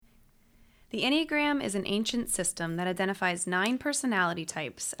The Enneagram is an ancient system that identifies 9 personality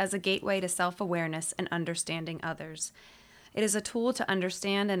types as a gateway to self-awareness and understanding others. It is a tool to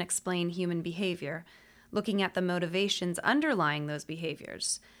understand and explain human behavior, looking at the motivations underlying those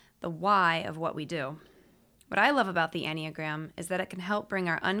behaviors, the why of what we do. What I love about the Enneagram is that it can help bring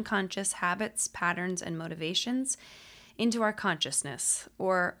our unconscious habits, patterns, and motivations into our consciousness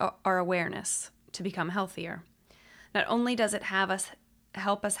or our awareness to become healthier. Not only does it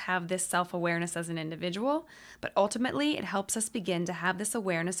help us have this self-awareness as an individual, but ultimately it helps us begin to have this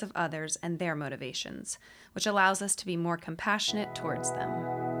awareness of others and their motivations, which allows us to be more compassionate towards them.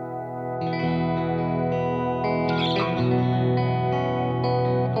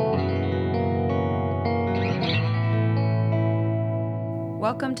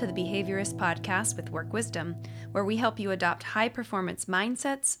 Welcome to the Behaviorist Podcast with Work Wisdom, where we help you adopt high-performance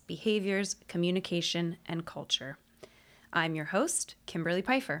mindsets, behaviors, communication, and culture. I'm your host, Kimberly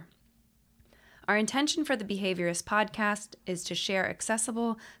Pfeiffer. Our intention for the Behaviorist Podcast is to share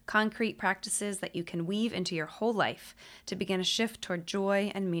accessible, concrete practices that you can weave into your whole life to begin a shift toward joy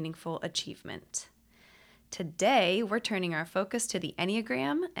and meaningful achievement. Today, we're turning our focus to the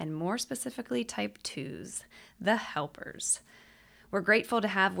Enneagram and more specifically Type 2s, the helpers. We're grateful to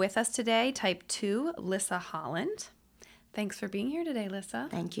have with us today Type 2, Lissa Holland. Thanks for being here today, Lissa.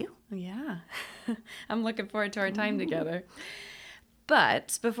 Thank you. Yeah, I'm looking forward to our time together.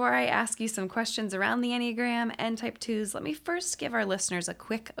 But before I ask you some questions around the Enneagram and Type 2s, let me first give our listeners a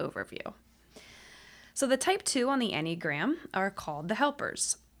quick overview. So the Type 2 on the Enneagram are called the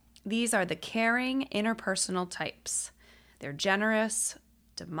helpers. These are the caring, interpersonal types. They're generous,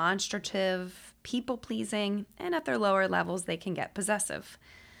 demonstrative, people-pleasing, and at their lower levels, they can get possessive.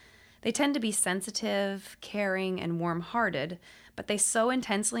 They tend to be sensitive, caring, and warm-hearted, but they so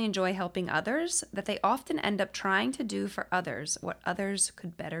intensely enjoy helping others that they often end up trying to do for others what others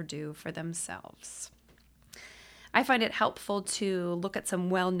could better do for themselves. I find it helpful to look at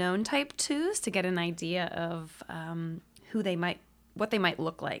some well-known Type 2s to get an idea of what they might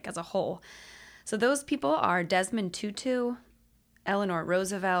look like as a whole. So those people are Desmond Tutu, Eleanor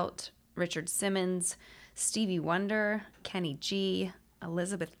Roosevelt, Richard Simmons, Stevie Wonder, Kenny G,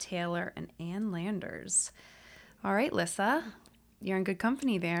 Elizabeth Taylor, and Ann Landers. All right, Lissa, you're in good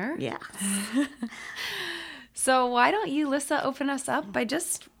company there. Yeah. So why don't you, Lissa, open us up by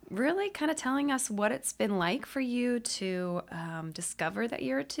just really kind of telling us what it's been like for you to discover that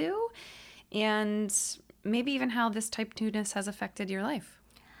you're a 2, and maybe even how this Type 2-ness has affected your life.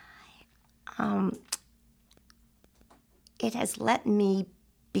 It has let me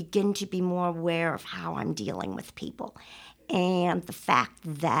begin to be more aware of how I'm dealing with people. And the fact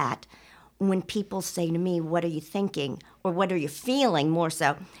that when people say to me, what are you thinking? Or what are you feeling more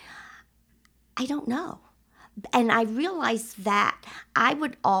so? I don't know. And I realized that I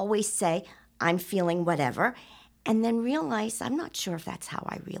would always say, I'm feeling whatever, and then realize I'm not sure if that's how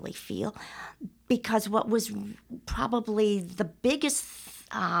I really feel. Because what was probably the biggest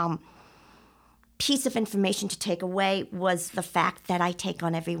piece of information to take away was the fact that I take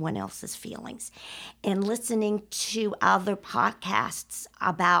on everyone else's feelings. And listening to other podcasts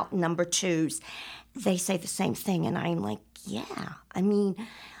about number 2s, they say the same thing. And I'm like, yeah. I mean,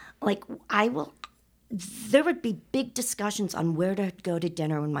 like there would be big discussions on where to go to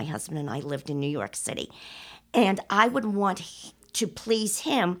dinner when my husband and I lived in New York City. And I would want to please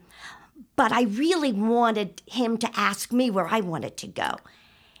him, but I really wanted him to ask me where I wanted to go.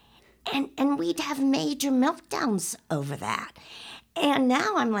 And we'd have major meltdowns over that. And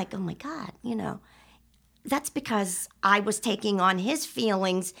now I'm like, oh my God, that's because I was taking on his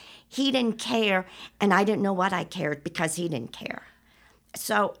feelings. He didn't care, and I didn't know what I cared because he didn't care.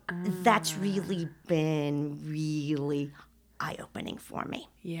 So that's really been really eye-opening for me.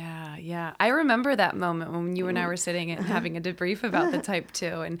 Yeah. I remember that moment when you and I were sitting and having a debrief about the Type 2,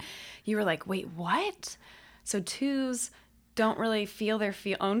 and you were like, wait, what? So 2s don't really feel their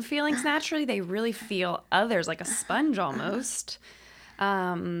own feelings naturally. They really feel others, like a sponge almost.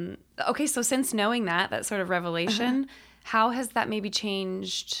 Okay, so since knowing that sort of revelation, how has that maybe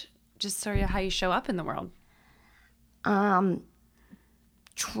changed just sort of how you show up in the world?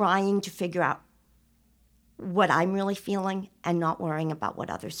 Trying to figure out what I'm really feeling and not worrying about what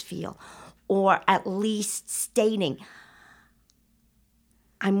others feel. Or at least stating,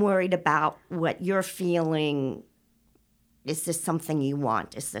 I'm worried about what you're feeling. Is this something you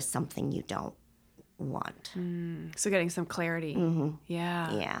want? Is this something you don't want? So getting some clarity. Mm-hmm.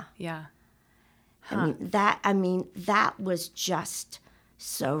 Yeah. Yeah. Huh. That was just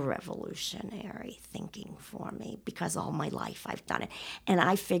so revolutionary thinking for me because all my life I've done it. And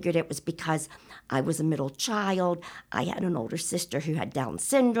I figured it was because I was a middle child. I had an older sister who had Down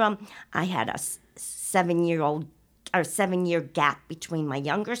syndrome. I had a 7-year gap between my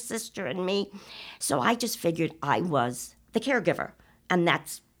younger sister and me. So I just figured I was the caregiver. And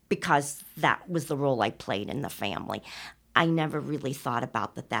that's because that was the role I played in the family. I never really thought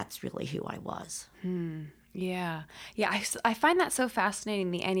about that that's really who I was. Yeah. Yeah. I find that so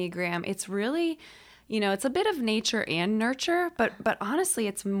fascinating, the Enneagram. It's really, it's a bit of nature and nurture, but honestly,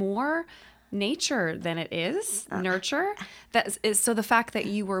 it's more nature than it is nurture. So the fact that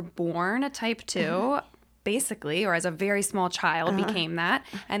you were born a type 2, basically, or as a very small child became that,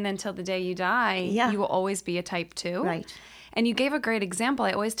 and then till the day you die, you will always be a type 2. Right. And you gave a great example.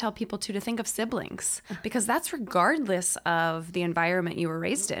 I always tell people to think of siblings, because that's regardless of the environment you were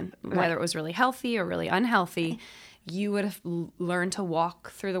raised in, whether it was really healthy or really unhealthy, you would have learned to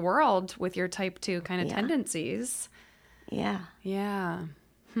walk through the world with your type 2 kind of tendencies. Yeah. Yeah.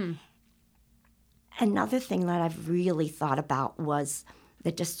 Another thing that I've really thought about was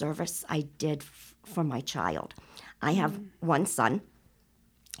the disservice I did for my child. I have one son,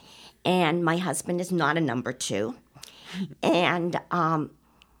 and my husband is not a number 2. And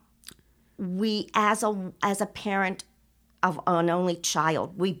we, as a parent of an only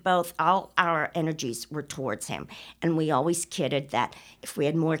child, all our energies were towards him. And we always kidded that if we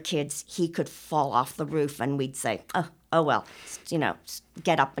had more kids, he could fall off the roof, and we'd say, oh well,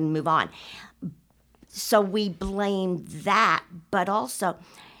 get up and move on. So we blamed that, but also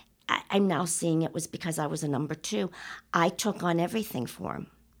I'm now seeing it was because I was a number 2. I took on everything for him.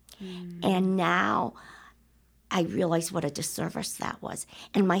 And now I realized what a disservice that was.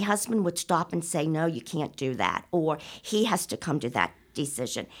 And my husband would stop and say, no, you can't do that, or he has to come to that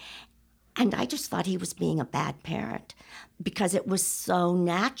decision. And I just thought he was being a bad parent because it was so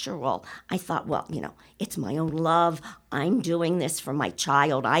natural. I thought, well, it's my own love. I'm doing this for my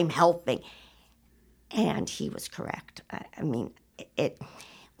child. I'm helping. And he was correct. I mean,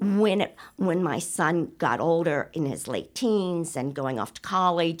 when my son got older, in his late teens and going off to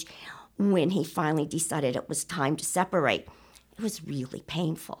college, when he finally decided it was time to separate, it was really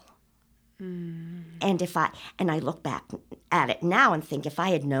painful. And I look back at it now and think, if I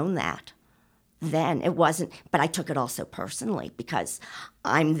had known that, then it wasn't. But I took it also personally because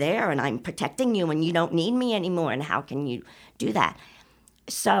I'm there and I'm protecting you, and you don't need me anymore. And how can you do that?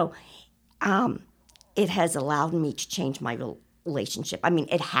 So it has allowed me to change my relationship. I mean,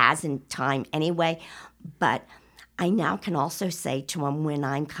 it has in time anyway, but I now can also say to him when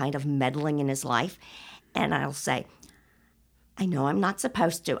I'm kind of meddling in his life, and I'll say, I know I'm not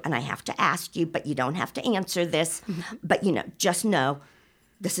supposed to, and I have to ask you, but you don't have to answer this. But, just know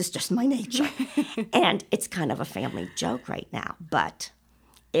this is just my nature. And it's kind of a family joke right now, but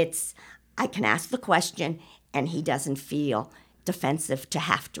I can ask the question, and he doesn't feel defensive to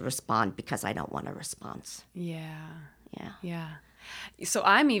have to respond because I don't want a response. Yeah. Yeah. Yeah. So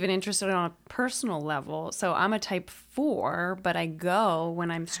I'm even interested on a personal level. So I'm a type 4, but I go when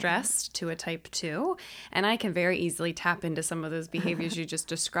I'm stressed to a type 2, and I can very easily tap into some of those behaviors you just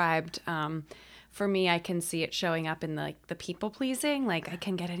described. For me, I can see it showing up in the people pleasing. Like, I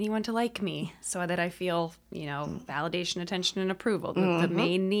can get anyone to like me so that I feel, validation, attention, and approval, the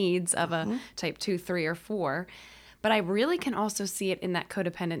main needs of a type 2, 3, or 4. But I really can also see it in that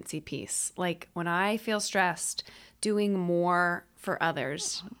codependency piece. Like, when I feel stressed, doing more for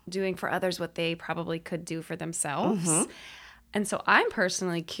others, doing for others what they probably could do for themselves. And so I'm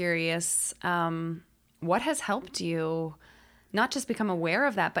personally curious, what has helped you not just become aware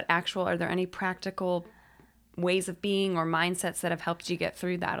of that, but are there any practical ways of being or mindsets that have helped you get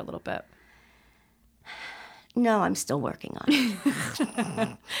through that a little bit? No, I'm still working on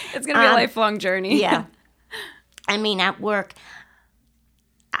it. It's going to be a lifelong journey. Yeah. I mean, at work,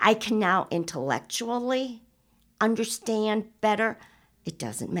 I can now intellectually understand better. It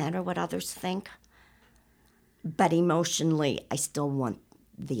doesn't matter what others think. But emotionally, I still want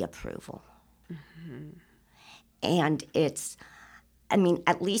the approval. And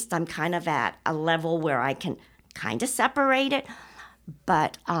at least I'm kind of at a level where I can kind of separate it.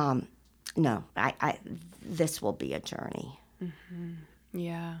 But no, this will be a journey.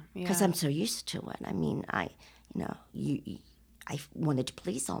 Yeah. Because I'm so used to it. I mean, I wanted to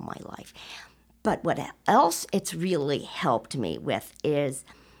please all my life. But what else it's really helped me with is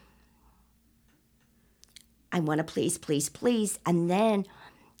I want to please, please, please, and then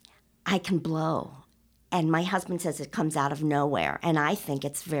I can blow. And my husband says it comes out of nowhere, and I think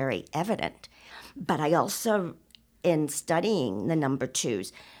it's very evident. But I also, in studying the number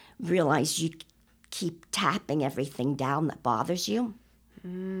 2s, realize you keep tapping everything down that bothers you.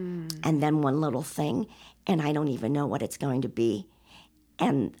 And then one little thing, and I don't even know what it's going to be.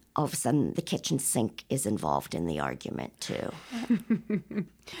 And all of a sudden, the kitchen sink is involved in the argument, too.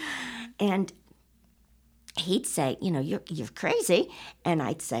 And he'd say, you're crazy. And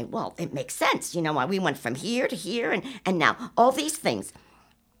I'd say, well, it makes sense. We went from here to here, and now all these things.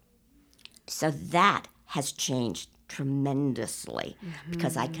 So that has changed tremendously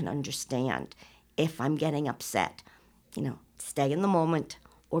because I can understand if I'm getting upset, stay in the moment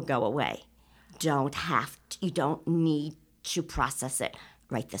or go away. You don't need to process it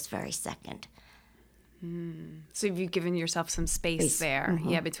right this very second. So you've given yourself some space there,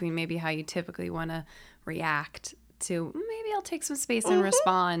 between maybe how you typically want to react to maybe I'll take some space and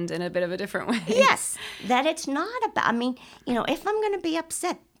respond in a bit of a different way. Yes, that it's not about, if I'm going to be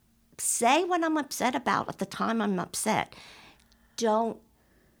upset, say what I'm upset about at the time I'm upset. Don't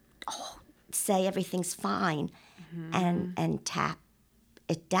say everything's fine and tap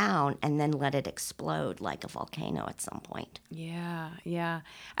it down and then let it explode like a volcano at some point. Yeah.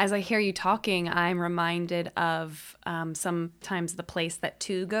 As I hear you talking, I'm reminded of sometimes the place that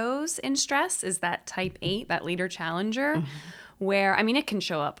 2 goes in stress is that type 8, that leader challenger, where, it can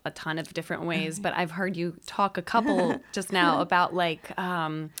show up a ton of different ways, but I've heard you talk a couple just now about like,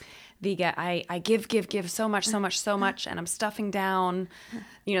 I give so much, and I'm stuffing down,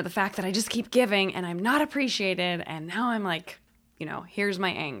 the fact that I just keep giving and I'm not appreciated, and now I'm like, here's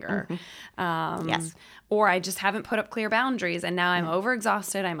my anger. Yes. Or I just haven't put up clear boundaries, and now I'm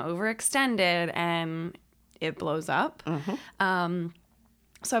overexhausted, I'm overextended, and it blows up.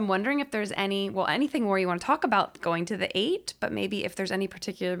 So I'm wondering if there's anything more you want to talk about going to the 8, but maybe if there's any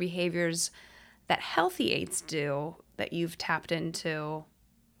particular behaviors that healthy 8s do that you've tapped into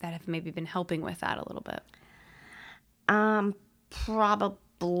that have maybe been helping with that a little bit.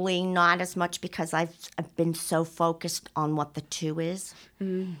 Probably not as much because I've been so focused on what the 2 is.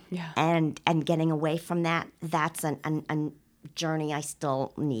 And getting away from that, that's a journey I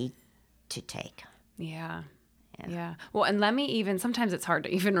still need to take. Yeah. Well, and let me even, sometimes it's hard to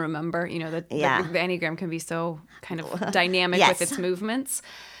even remember, the Enneagram can be so kind of dynamic with its movements.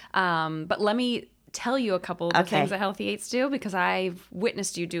 But let me tell you a couple of the things that healthy 8s do because I've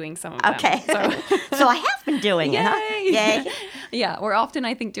witnessed you doing some of them. Okay. So I have been doing it, huh? Yay. Yeah, we're often,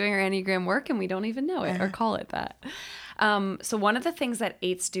 I think, doing our Enneagram work and we don't even know it or call it that. So one of the things that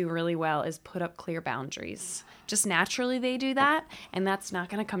 8s do really well is put up clear boundaries. Just naturally they do that, and that's not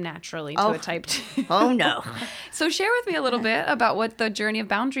going to come naturally to a type 2. Oh, no. So share with me a little bit about what the journey of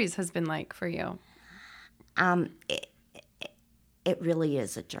boundaries has been like for you. It really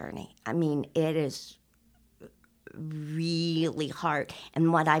is a journey. It is really hard.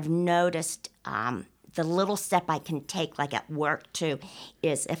 And what I've noticed, the little step I can take, like at work too,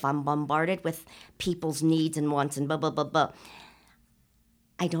 is if I'm bombarded with people's needs and wants and blah, blah, blah, blah,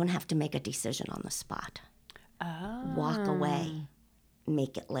 I don't have to make a decision on the spot. Walk away,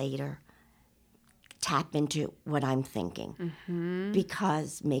 make it later, tap into what I'm thinking.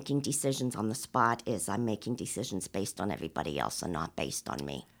 Because making decisions on the spot is I'm making decisions based on everybody else and not based on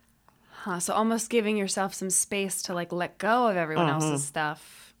me. So almost giving yourself some space to like let go of everyone else's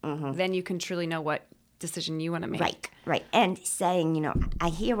stuff. Then you can truly know what decision you want to make. Right. And saying, I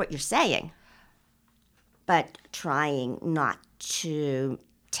hear what you're saying, but trying not to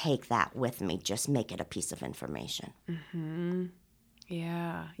take that with me, just make it a piece of information.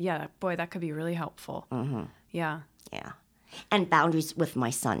 Yeah. Boy, that could be really helpful. Yeah. And boundaries with my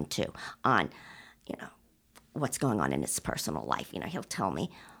son too on, what's going on in his personal life. He'll tell me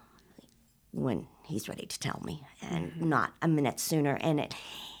when he's ready to tell me and not a minute sooner. And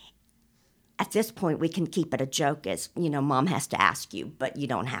at this point, we can keep it a joke as, Mom has to ask you, but you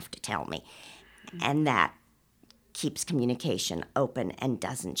don't have to tell me. And that keeps communication open and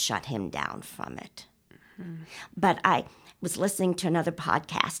doesn't shut him down from it. But I was listening to another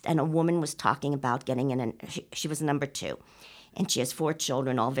podcast, and a woman was talking about getting in, she was number 2, and she has 4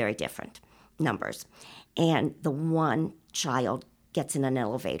 children, all very different numbers. And the one child gets in an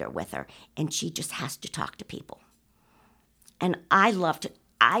elevator with her, and she just has to talk to people. And I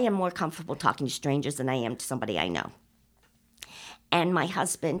am more comfortable talking to strangers than I am to somebody I know. And my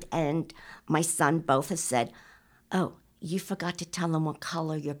husband and my son both have said, oh, you forgot to tell them what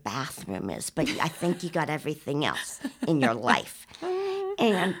color your bathroom is, but I think you got everything else in your life.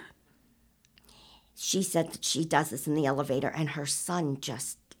 And she said that she does this in the elevator, and her son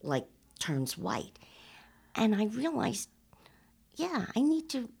just, turns white. And I realized, I need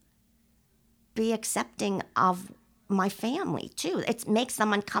to be accepting of my family, too. It makes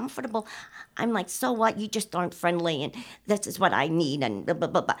them uncomfortable. I'm like, so what? You just aren't friendly, and this is what I need, and blah, blah,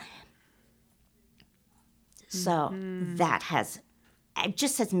 blah, blah. So that has it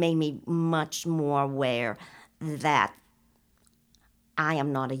just has made me much more aware that I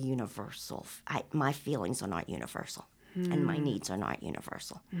am not a universal. My feelings are not universal, and my needs are not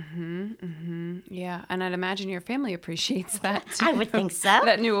universal. Yeah, and I'd imagine your family appreciates that too. I would think so.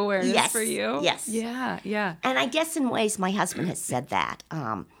 That new awareness Yes, for you. yes. Yeah. And I guess in ways my husband has said that.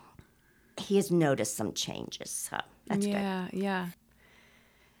 He has noticed some changes, so that's good. Yeah.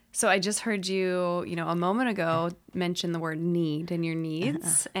 So I just heard you, a moment ago mention the word need and your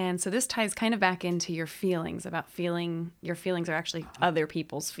needs. And so this ties kind of back into your feelings, about your feelings are actually other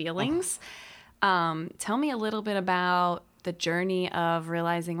people's feelings. Tell me a little bit about the journey of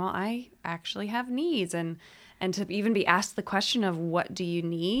realizing, well, I actually have needs, and to even be asked the question of what do you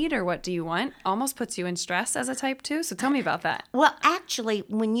need or what do you want almost puts you in stress as a type 2. So tell me about that. Well, actually,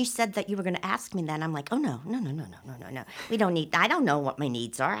 when you said that you were going to ask me that, I'm like, oh, no. We don't need, I don't know what my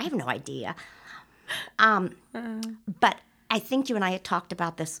needs are. I have no idea. But I think you and I had talked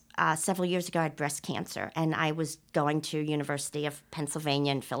about this several years ago. I had breast cancer, and I was going to University of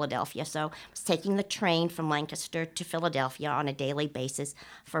Pennsylvania in Philadelphia. So I was taking the train from Lancaster to Philadelphia on a daily basis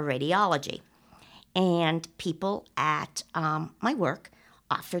for radiology. And people at my work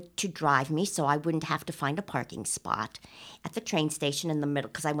offered to drive me so I wouldn't have to find a parking spot at the train station in the middle,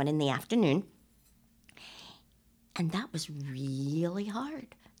 because I went in the afternoon. And that was really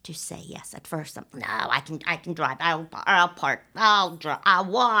hard to say yes at first. No, I can drive. I'll park. I'll drive. I'll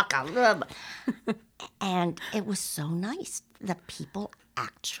walk. I'll. And it was so nice that people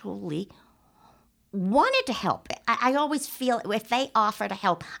actually wanted to help. I always feel if they offer to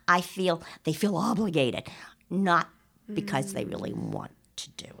help, I feel they feel obligated, not because they really want to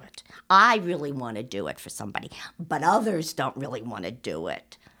do it. I really want to do it for somebody, but others don't really want to do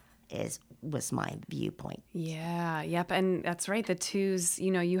it, was my viewpoint. Yeah, yep. And that's right. The 2s,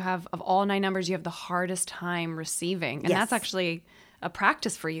 you have, of all 9 numbers, you have the hardest time receiving. And Yes. that's actually a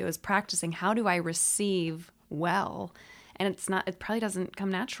practice for you, is practicing how do I receive well? And it probably doesn't come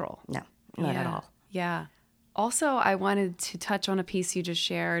natural. No, not at all. Yeah. Also, I wanted to touch on a piece you just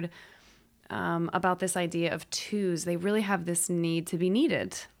shared about this idea of 2s. They really have this need to be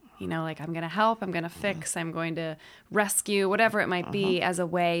needed. Like I'm going to help, I'm going to fix, I'm going to rescue, whatever it might be, as a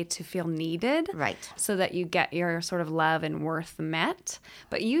way to feel needed. Right. So that you get your sort of love and worth met.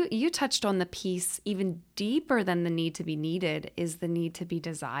 But you touched on the piece even deeper than the need to be needed is the need to be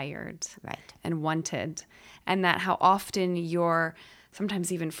desired. Right. And wanted. And that how often your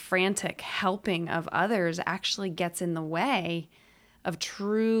sometimes even frantic helping of others actually gets in the way of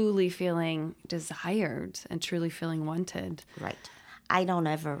truly feeling desired and truly feeling wanted. Right. I don't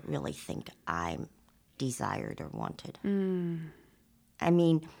ever really think I'm desired or wanted. I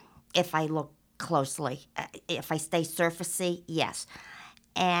mean, if I look closely, if I stay surfacey, yes.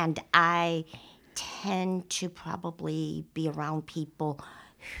 And I tend to probably be around people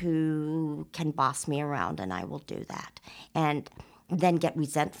who can boss me around, and I will do that. And then get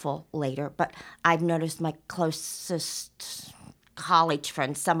resentful later. But I've noticed my closest college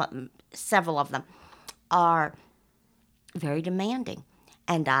friends, several of them, are very demanding.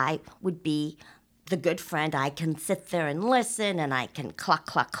 And I would be the good friend. I can sit there and listen, and I can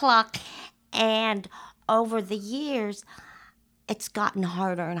cluck. And over the years, it's gotten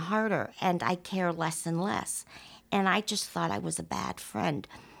harder and harder, and I care less and less. And I just thought I was a bad friend.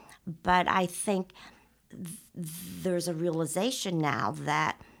 But I think there's a realization now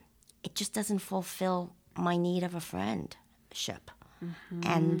that it just doesn't fulfill my need of a friendship.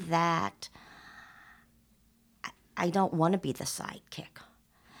 And that I don't want to be the sidekick.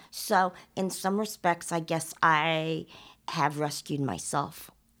 So in some respects, I guess I have rescued myself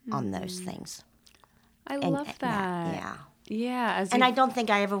on those things. I love that. Yeah. Yeah. And I don't think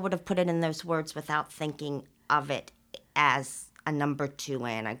I ever would have put it in those words without thinking of it as a number 2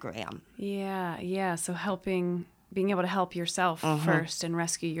 anagram. Yeah. So being able to help yourself first and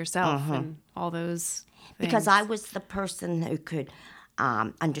rescue yourself and all those things. Because I was the person who could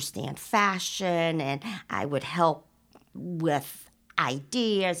understand fashion, and I would help with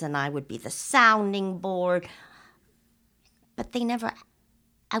ideas, and I would be the sounding board. But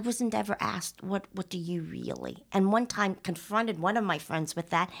I wasn't ever asked, what do you really? And one time confronted one of my friends with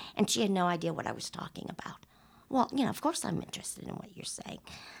that, and she had no idea what I was talking about. Well, of course I'm interested in what you're saying.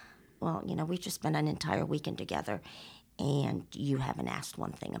 Well, we've just spent an entire weekend together, and you haven't asked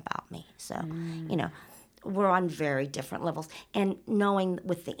one thing about me. So, we're on very different levels. And knowing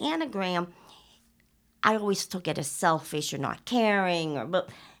with the Enneagram, I always took it as selfish or not caring, but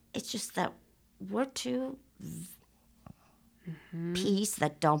it's just that we're 2 peas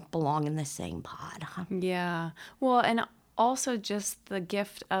that don't belong in the same pod. Huh? Yeah. Well, and also just the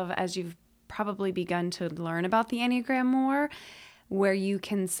gift of, as you've probably begun to learn about the Enneagram more, where you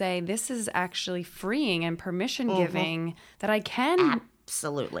can say, this is actually freeing and permission giving that I can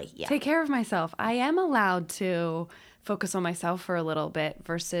Absolutely, yeah. take care of myself. I am allowed to focus on myself for a little bit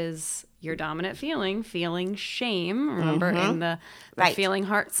versus your dominant feeling shame. Remember, in the Right. feeling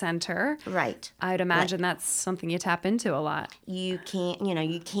heart center. Right. I'd imagine that's something you tap into a lot. You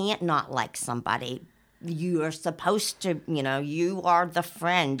can't not like somebody. You are supposed to, you are the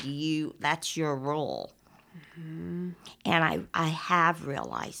friend. That's your role. And I have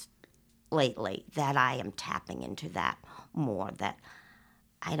realized lately that I am tapping into that more, that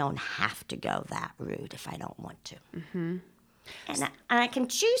I don't have to go that route if I don't want to. And I can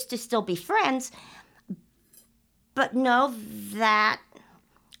choose to still be friends, but know that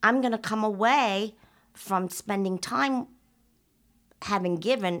I'm going to come away from spending time having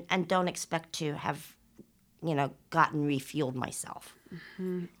given and don't expect to have, gotten refueled myself.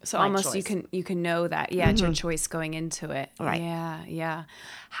 So My almost choice. you can know that. Yeah, it's your choice going into it. Right. Yeah, yeah.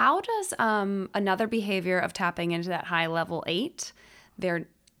 How does another behavior of tapping into that high level 8, their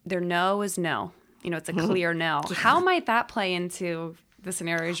no is no. It's a clear no. How might that play into the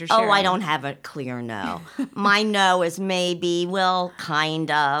scenarios you're sharing? Oh, I don't have a clear no. My no is maybe, well, kind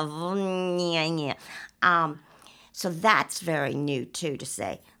of. Yeah. So that's very new, too, to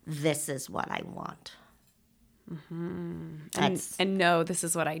say, this is what I want. And no, this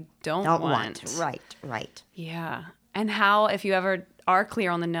is what I don't want. Right. Yeah. And how, if you ever are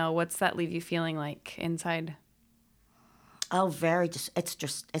clear on the no, what's that leave you feeling like inside? Oh, it's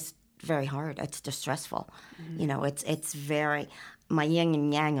very hard. It's distressful. It's very, my yin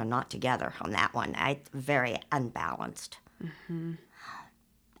and yang are not together on that one. It's very unbalanced. And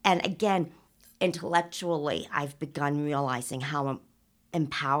again, intellectually, I've begun realizing how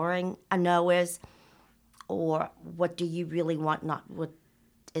empowering a no is, or what do you really want, not what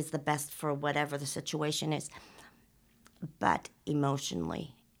is the best for whatever the situation is. But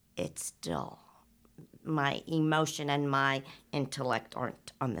emotionally, it's still, my emotion and my intellect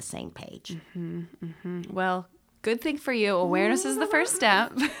aren't on the same page. Well, good thing for you. Awareness is the first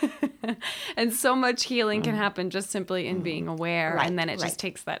step. And so much healing can happen just simply in being aware. Right, and then it just right.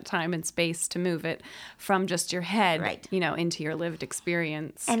 takes that time and space to move it from just your head, Right. into your lived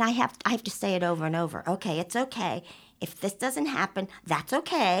experience. And I have to say it over and over. Okay, it's okay. If this doesn't happen, that's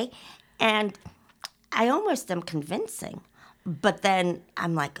okay. And I almost am convincing. But then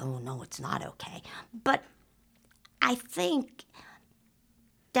I'm like, oh, no, it's not okay. But I think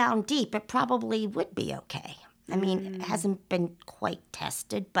down deep, it probably would be okay. I mean, it hasn't been quite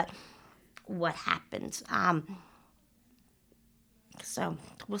tested, but what happens? So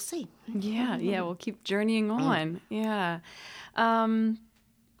we'll see. Yeah, we'll keep journeying on. Yeah. All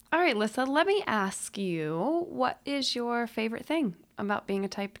right, Lissa, let me ask you, what is your favorite thing about being a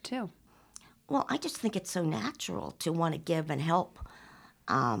type 2? Well, I just think it's so natural to want to give and help.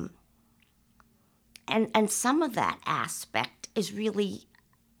 And some of that aspect is really,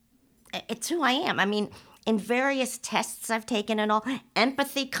 it's who I am. I mean, in various tests I've taken and all,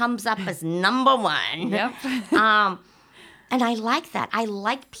 empathy comes up as number one. Yep. And I like that. I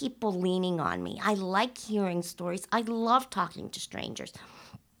like people leaning on me. I like hearing stories. I love talking to strangers.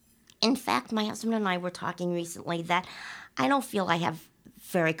 In fact, my husband and I were talking recently that I don't feel I have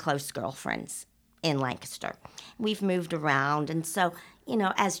very close girlfriends in Lancaster. We've moved around, and so,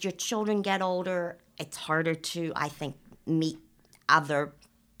 as your children get older, it's harder to, I think, meet other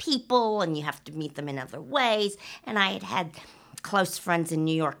people, and you have to meet them in other ways. And I had close friends in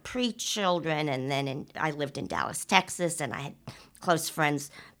New York pre-children, and then I lived in Dallas, Texas, and I had close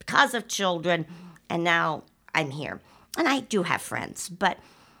friends because of children, and now I'm here. And I do have friends, but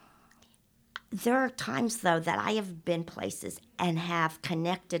there are times, though, that I have been places and have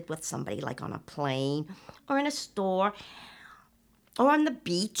connected with somebody, like on a plane or in a store or on the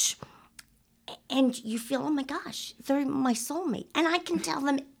beach, and you feel, oh my gosh, they're my soulmate. And I can tell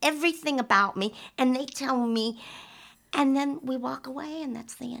them everything about me, and they tell me, and then we walk away, and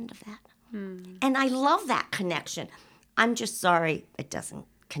that's the end of that. And I love that connection. I'm just sorry it doesn't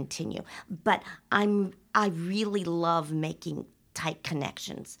continue. But I really love making tight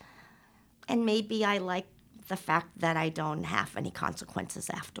connections. And maybe I like the fact that I don't have any consequences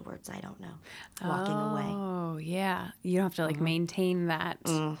afterwards. I don't know. Walking away. Oh, yeah. You don't have to maintain that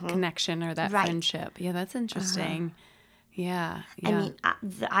connection or that friendship. Yeah, that's interesting. Yeah. I mean,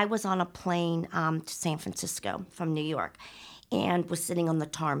 I was on a plane to San Francisco from New York and was sitting on the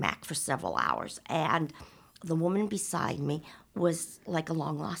tarmac for several hours. And the woman beside me was like a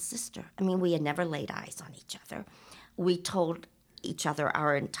long-lost sister. I mean, we had never laid eyes on each other. We told each other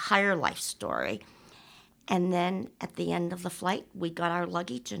our entire life story. And then at the end of the flight, we got our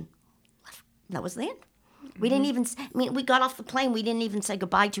luggage and left. That was the end. We didn't even, we got off the plane. We didn't even say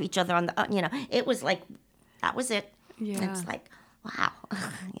goodbye to each other on the, it was like, that was it. Yeah. It's like, wow.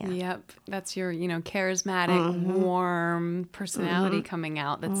 Yeah. Yep. That's your, charismatic, warm personality coming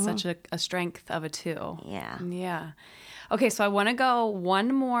out. That's such a strength of a 2. Yeah. Yeah. Okay, so I want to go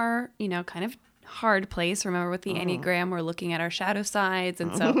one more, kind of hard place. Remember, with the Enneagram, we're looking at our shadow sides.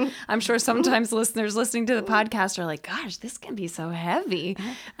 And so I'm sure sometimes listeners listening to the podcast are like, gosh, this can be so heavy.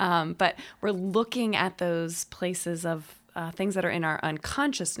 But we're looking at those places of things that are in our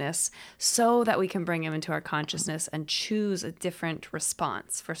unconsciousness so that we can bring them into our consciousness and choose a different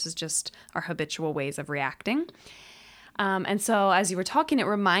response versus just our habitual ways of reacting. And so as you were talking, it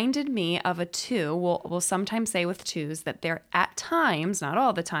reminded me of a 2. We'll sometimes say with 2s that there at times, not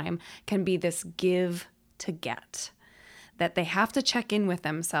all the time, can be this give to get. That they have to check in with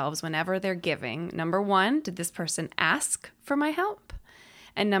themselves whenever they're giving. Number 1, did this person ask for my help?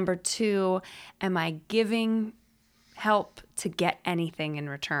 And number 2, am I giving help to get anything in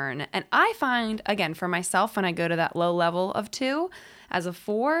return? And I find, again, for myself, when I go to that low level of 2, as a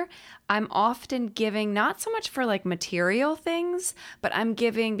 4, I'm often giving not so much for like material things, but I'm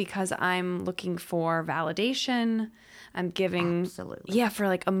giving because I'm looking for validation. I'm giving, Absolutely. For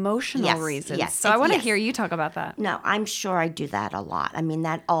like emotional reasons. Yes, so I want to hear you talk about that. No, I'm sure I do that a lot.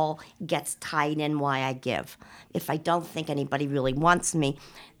 That all gets tied in why I give. If I don't think anybody really wants me,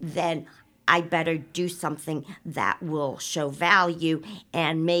 then I better do something that will show value,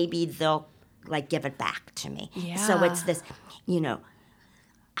 and maybe they'll like give it back to me. Yeah. So it's this,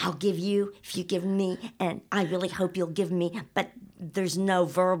 I'll give you if you give me, and I really hope you'll give me, but there's no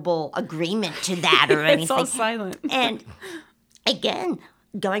verbal agreement to that or anything. It's all silent. And again,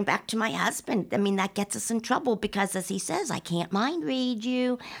 going back to my husband, that gets us in trouble because, as he says, I can't mind read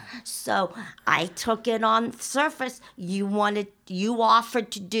you. So I took it on the surface. You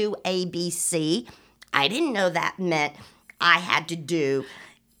offered to do A, B, C. I didn't know that meant I had to do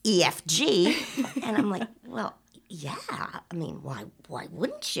E, F, G. And I'm like, well, yeah, why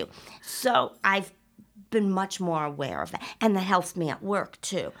wouldn't you? So I've been much more aware of that. And that helps me at work,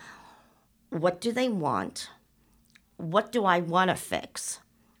 too. What do they want? What do I want to fix?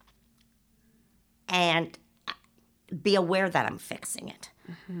 And be aware that I'm fixing it.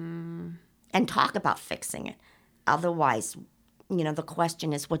 And talk about fixing it. Otherwise, the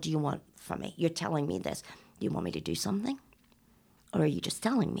question is, what do you want from me? You're telling me this. Do you want me to do something? Or are you just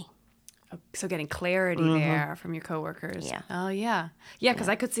telling me? So getting clarity there from your coworkers. Yeah. Oh, yeah. Yeah, because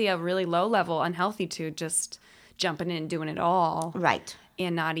I could see a really low level, unhealthy 2 just jumping in and doing it all. Right.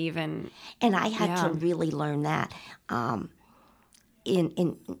 And not even. And I had to really learn that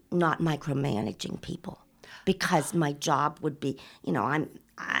in not micromanaging people, because my job would be,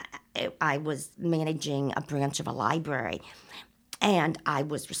 I was managing a branch of a library, and I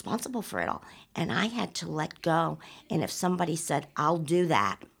was responsible for it all. And I had to let go. And if somebody said, I'll do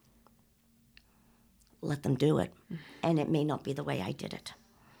that, let them do it. And it may not be the way I did it.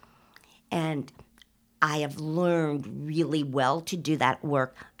 And I have learned really well to do that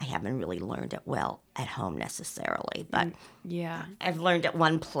work. I haven't really learned it well at home necessarily, but I've learned it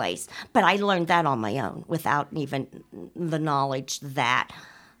one place. But I learned that on my own without even the knowledge that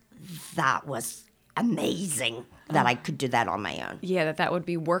that was amazing that I could do that on my own. Yeah, that would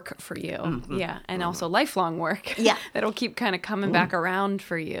be work for you. Yeah, and also lifelong work. Yeah. That'll keep kind of coming back around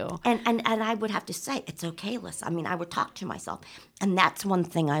for you. And I would have to say, it's okay, Liz. I would talk to myself. And that's one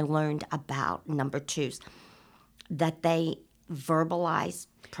thing I learned about number 2s, that they verbalize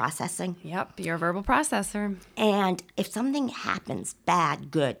processing. Yep, you're a verbal processor. And if something happens,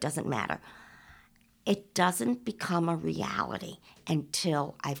 bad, good, doesn't matter, it doesn't become a reality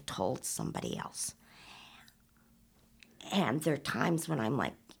until I've told somebody else. And there are times when I'm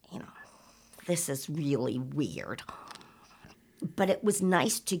like, this is really weird. But it was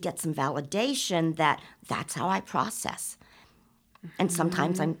nice to get some validation that that's how I process. And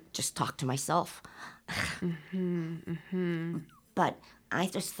sometimes I just talk to myself. But I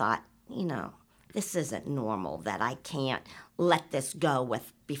just thought, this isn't normal, that I can't let this go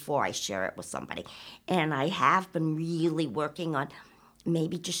before I share it with somebody. And I have been really working on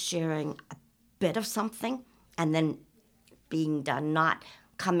maybe just sharing a bit of something and then being done, not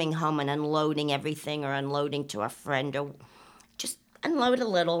coming home and unloading everything or unloading to a friend, or just unload a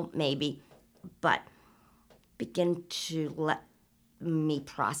little maybe, but begin to let me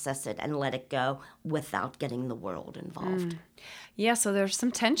process it and let it go without getting the world involved. Yeah, so there's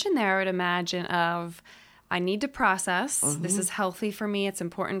some tension there, I would imagine, of I need to process. This is healthy for me. It's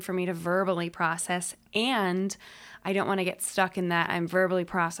important for me to verbally process. And I don't want to get stuck in that I'm verbally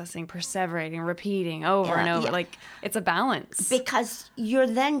processing, perseverating, repeating over and over. Yeah. Like, it's a balance. Because you're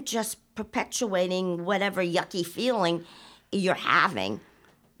then just perpetuating whatever yucky feeling you're having.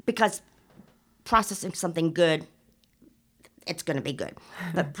 Because processing something good, it's going to be good.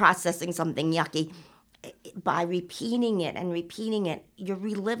 But processing something yucky, by repeating it and repeating it, you're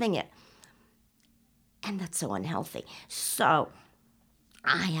reliving it. And that's so unhealthy. So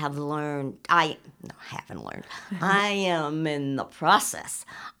I haven't learned. I am in the process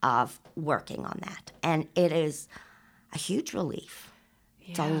of working on that. And it is a huge relief.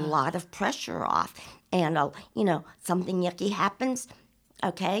 It's a lot of pressure off. And, something yucky happens,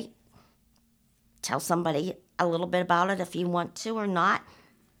 okay, tell somebody a little bit about it if you want to or not,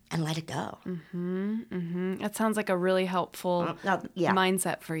 and let it go. That sounds like a really helpful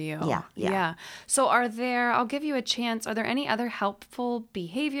mindset for you. Yeah. So I'll give you a chance, are there any other helpful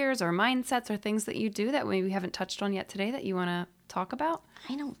behaviors or mindsets or things that you do that maybe we haven't touched on yet today that you want to talk about?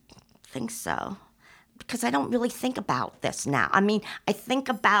 I don't think so, because I don't really think about this now. I mean, I think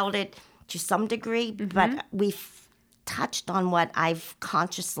about it to some degree, but we've touched on what I've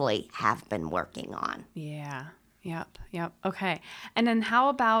consciously have been working on. Yeah. Yep. Okay. And then how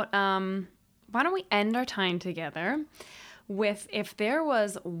about, why don't we end our time together with, if there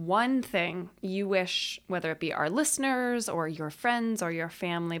was one thing you wish, whether it be our listeners or your friends or your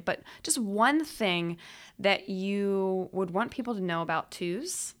family, but just one thing that you would want people to know about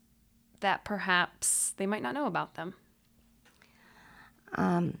twos that perhaps they might not know about them.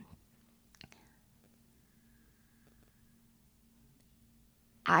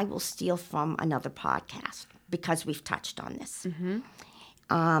 I will steal from another podcast because we've touched on this.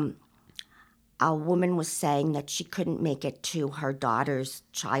 A woman was saying that she couldn't make it to her daughter's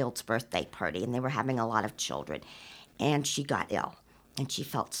child's birthday party, and they were having a lot of children, and she got ill, and she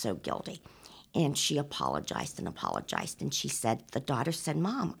felt so guilty. And she apologized, and she said, the daughter said,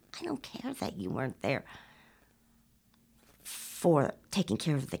 Mom, I don't care that you weren't there for taking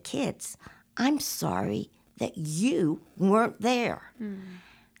care of the kids. I'm sorry that you weren't there.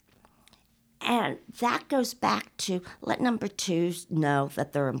 And that goes back to let number twos know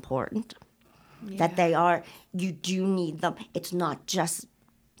that they're important, that they are, you do need them. It's not just,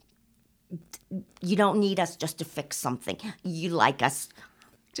 you don't need us just to fix something. You like us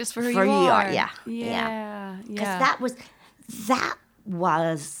just for who you are. Yeah. Because that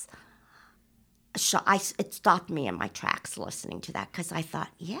was, it stopped me in my tracks listening to that, because I thought,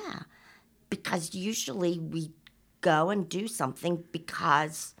 because usually we go and do something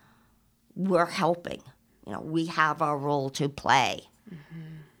because we're helping. We have our role to play.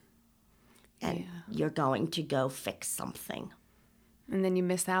 And you're going to go fix something. And then you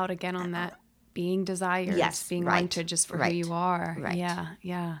miss out again on that being desired, being wanted just for who you are. Right.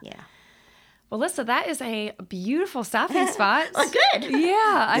 Yeah. Well, Lisa, that is a beautiful stopping spot. Well, good.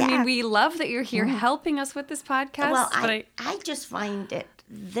 I mean, we love that you're here helping us with this podcast. Well, I just find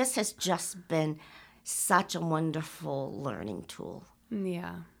this has just been such a wonderful learning tool.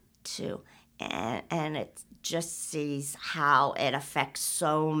 Yeah. Too. And it just sees how it affects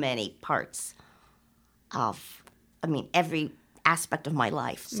so many parts of, every aspect of my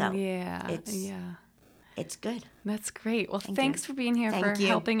life. So it's good. That's great. Well, thanks for being here, Thank for you.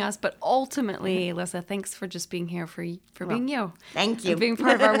 helping us. But ultimately, Lisa, thanks for just being here for being you. Thank you. And being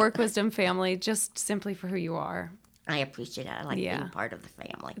part of our Work Wisdom family, just simply for who you are. I appreciate it. I like being part of the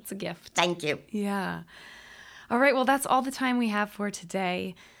family. It's a gift. Thank you. Yeah. All right. Well, that's all the time we have for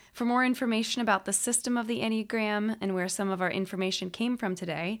today. For more information about the system of the Enneagram and where some of our information came from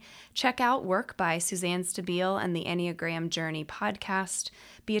today, check out work by Suzanne Stabile and the Enneagram Journey podcast,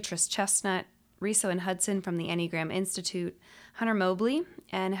 Beatrice Chestnut, Riso and Hudson from the Enneagram Institute, Hunter Mobley,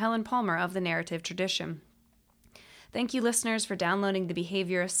 and Helen Palmer of the Narrative Tradition. Thank you, listeners, for downloading The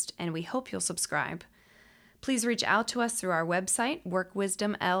Behaviorist, and we hope you'll subscribe. Please reach out to us through our website,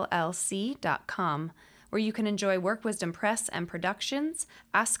 workwisdomllc.com, where you can enjoy Work Wisdom Press and productions,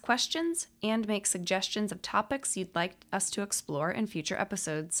 ask questions, and make suggestions of topics you'd like us to explore in future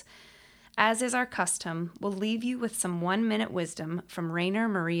episodes. As is our custom, we'll leave you with some 1-minute wisdom from Rainer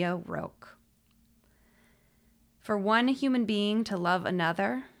Maria Roque. For one human being to love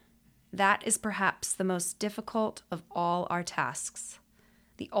another, that is perhaps the most difficult of all our tasks,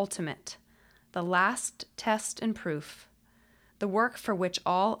 the ultimate, the last test and proof, the work for which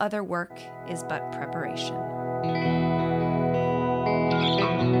all other work is but preparation.